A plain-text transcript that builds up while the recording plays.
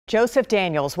Joseph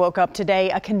Daniels woke up today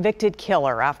a convicted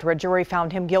killer after a jury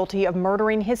found him guilty of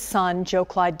murdering his son, Joe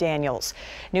Clyde Daniels.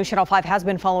 News Channel 5 has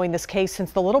been following this case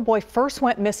since the little boy first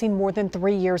went missing more than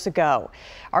 3 years ago.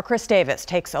 Our Chris Davis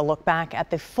takes a look back at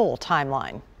the full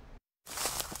timeline.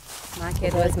 My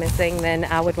kid was missing, then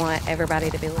I would want everybody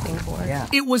to be looking for it. Yeah.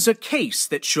 It was a case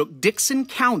that shook Dickson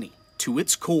County to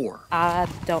its core. I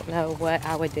don't know what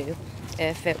I would do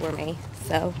if it were me,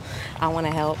 so I want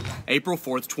to help. April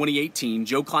 4th, 2018,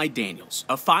 Joe Clyde Daniels,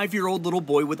 a 5-year-old little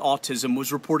boy with autism,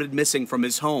 was reported missing from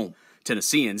his home.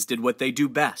 Tennesseans did what they do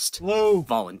best. Hello.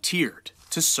 Volunteered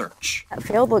to search. That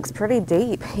field looks pretty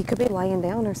deep. He could be laying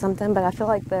down or something, but I feel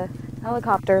like the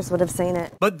helicopters would have seen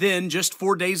it. But then, just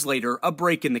 4 days later, a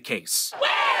break in the case.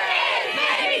 Where is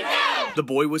baby Joe? The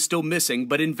boy was still missing,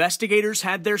 but investigators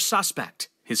had their suspect,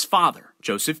 his father,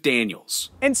 Joseph Daniels.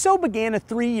 And so began a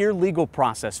 3-year legal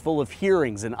process full of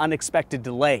hearings and unexpected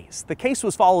delays. The case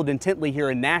was followed intently here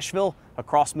in Nashville,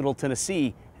 across Middle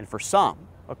Tennessee, and for some,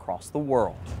 across the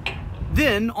world.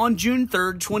 Then, on June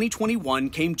 3rd, 2021,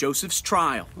 came Joseph's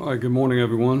trial. All right, good morning,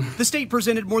 everyone. The state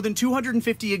presented more than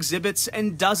 250 exhibits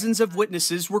and dozens of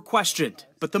witnesses were questioned.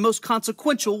 But the most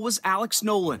consequential was Alex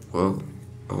Nolan. Well,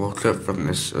 I woke up from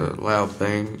this loud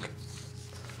bang.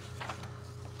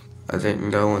 I didn't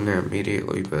go in there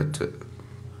immediately, but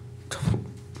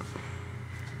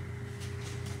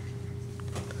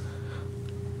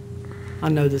I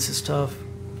know this is tough.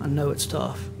 I know it's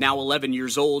tough. Now 11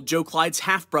 years old, Joe Clyde's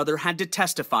half-brother had to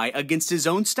testify against his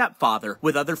own stepfather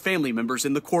with other family members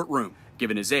in the courtroom.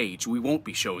 Given his age, we won't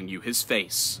be showing you his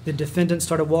face. The defendant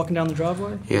started walking down the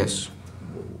driveway? yes,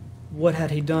 What had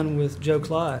he done with Joe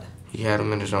Clyde? he had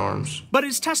him in his arms. But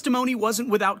his testimony wasn't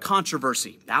without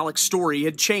controversy. Alex's story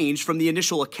had changed from the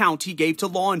initial account he gave to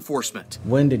law enforcement.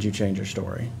 When did you change your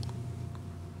story?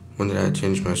 When did I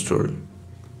change my story?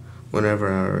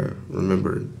 Whenever I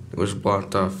remembered. It was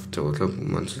blocked off till a couple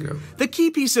months ago. The key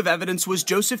piece of evidence was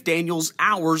Joseph Daniels'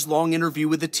 hours-long interview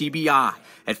with the TBI.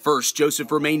 At first,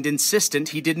 Joseph remained insistent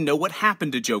he didn't know what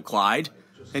happened to Joe Clyde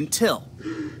until...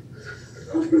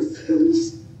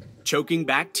 Choking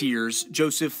back tears,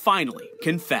 Joseph finally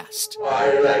confessed.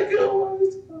 Why did I kill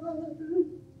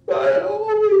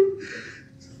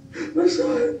my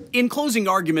son? In closing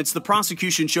arguments, the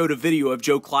prosecution showed a video of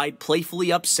Joe Clyde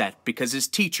playfully upset because his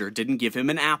teacher didn't give him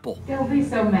an apple. Don't be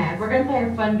so mad. We're going to play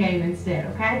a fun game instead,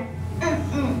 okay?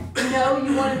 No,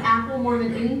 you want an apple more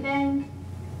than anything?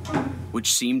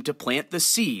 Which seemed to plant the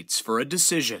seeds for a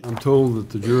decision. I'm told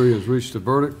that the jury has reached a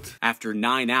verdict After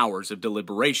 9 hours of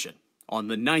deliberation, on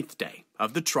the 9th day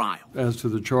of the trial. as to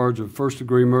the charge of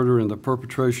first-degree murder and the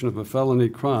perpetration of a felony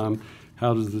crime.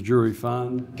 How does the jury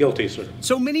find? Guilty, sir.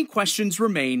 So many questions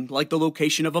remain, like the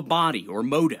location of a body or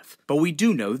motive. But we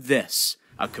do know this.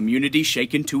 A community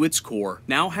shaken to its core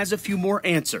now has a few more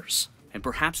answers. And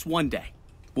perhaps one day,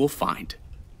 we'll find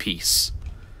peace.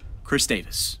 Chris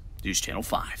Davis, News Channel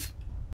 5.